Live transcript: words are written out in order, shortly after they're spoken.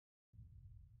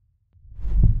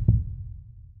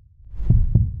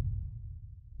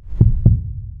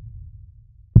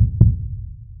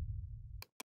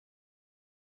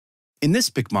In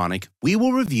this Picmonic, we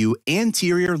will review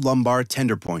anterior lumbar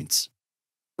tender points.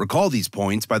 Recall these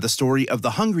points by the story of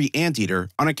the hungry anteater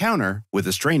on a counter with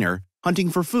a strainer hunting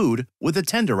for food with a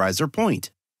tenderizer point.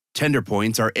 Tender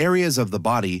points are areas of the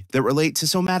body that relate to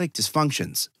somatic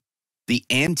dysfunctions. The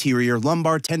anterior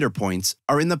lumbar tender points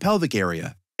are in the pelvic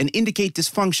area and indicate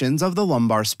dysfunctions of the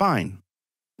lumbar spine.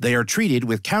 They are treated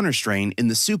with counterstrain in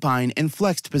the supine and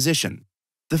flexed position.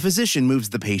 The physician moves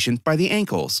the patient by the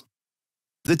ankles.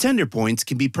 The tender points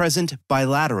can be present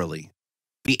bilaterally.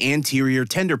 The anterior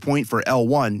tender point for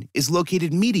L1 is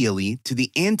located medially to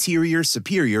the anterior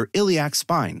superior iliac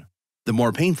spine. The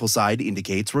more painful side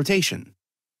indicates rotation.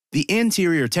 The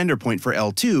anterior tender point for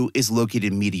L2 is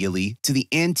located medially to the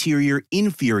anterior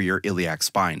inferior iliac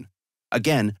spine.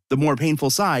 Again, the more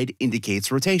painful side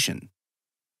indicates rotation.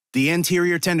 The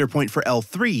anterior tender point for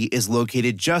L3 is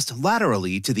located just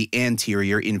laterally to the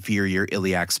anterior inferior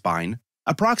iliac spine,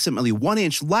 approximately 1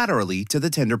 inch laterally to the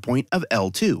tender point of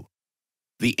L2.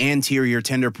 The anterior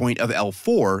tender point of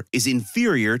L4 is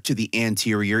inferior to the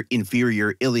anterior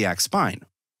inferior iliac spine.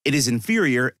 It is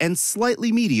inferior and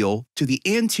slightly medial to the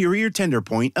anterior tender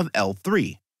point of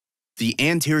L3. The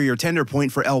anterior tender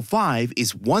point for L5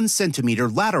 is 1 centimeter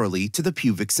laterally to the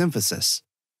pubic symphysis.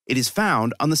 It is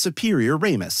found on the superior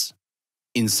ramus.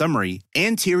 In summary,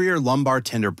 anterior lumbar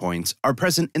tender points are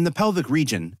present in the pelvic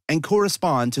region and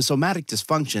correspond to somatic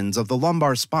dysfunctions of the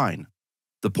lumbar spine.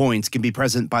 The points can be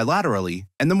present bilaterally,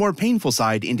 and the more painful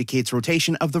side indicates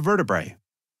rotation of the vertebrae.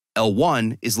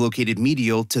 L1 is located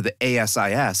medial to the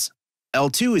ASIS,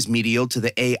 L2 is medial to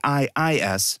the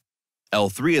AIIS,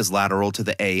 L3 is lateral to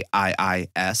the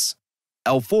AIIS,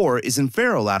 L4 is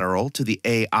inferolateral to the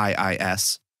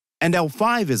AIIS, and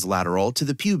L5 is lateral to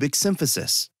the pubic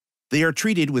symphysis. They are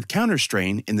treated with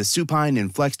counterstrain in the supine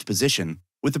and flexed position,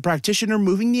 with the practitioner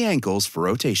moving the ankles for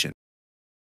rotation.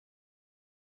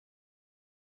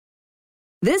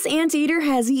 This anteater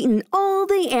has eaten all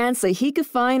the ants that he could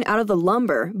find out of the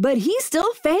lumber, but he's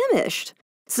still famished.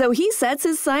 So he sets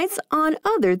his sights on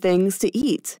other things to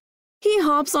eat. He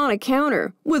hops on a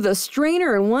counter with a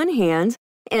strainer in one hand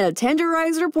and a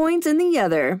tenderizer point in the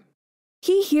other.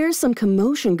 He hears some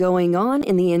commotion going on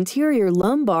in the anterior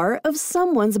lumbar of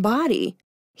someone's body.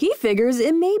 He figures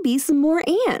it may be some more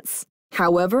ants.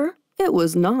 However, it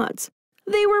was not.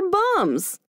 They were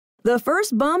bums. The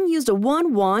first bum used a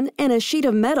wand and a sheet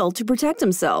of metal to protect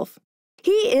himself.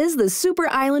 He is the super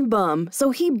island bum, so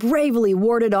he bravely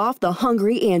warded off the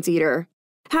hungry anteater.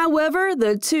 However,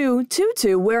 the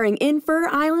tutu-wearing infer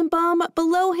island bum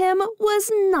below him was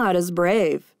not as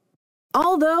brave.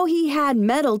 Although he had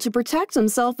metal to protect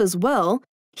himself as well,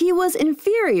 he was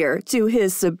inferior to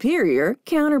his superior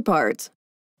counterpart.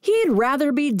 He'd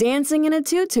rather be dancing in a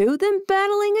tutu than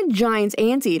battling a giant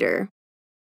anteater.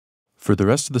 For the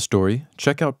rest of the story,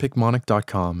 check out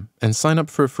Picmonic.com and sign up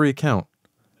for a free account.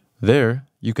 There,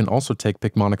 you can also take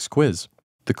Picmonic's quiz.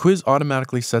 The quiz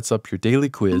automatically sets up your daily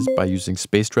quiz by using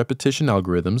spaced repetition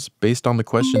algorithms based on the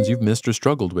questions you've missed or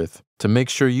struggled with to make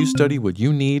sure you study what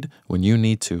you need when you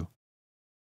need to.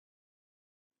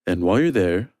 And while you're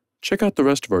there, check out the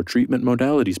rest of our treatment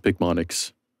modalities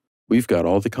Picmonics. We've got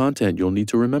all the content you'll need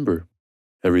to remember.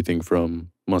 Everything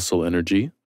from muscle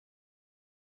energy,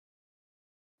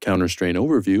 counterstrain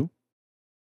overview,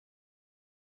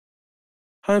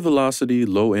 high velocity,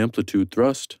 low amplitude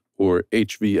thrust, or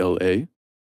HVLA,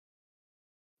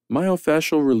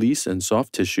 myofascial release and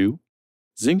soft tissue,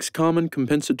 Zinc's common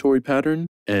compensatory pattern,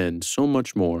 and so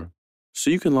much more,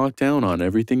 so you can lock down on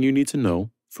everything you need to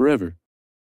know forever.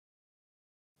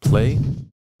 Play,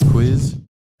 quiz,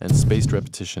 and spaced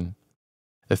repetition.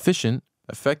 Efficient,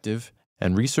 effective,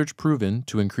 and research proven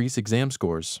to increase exam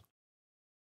scores.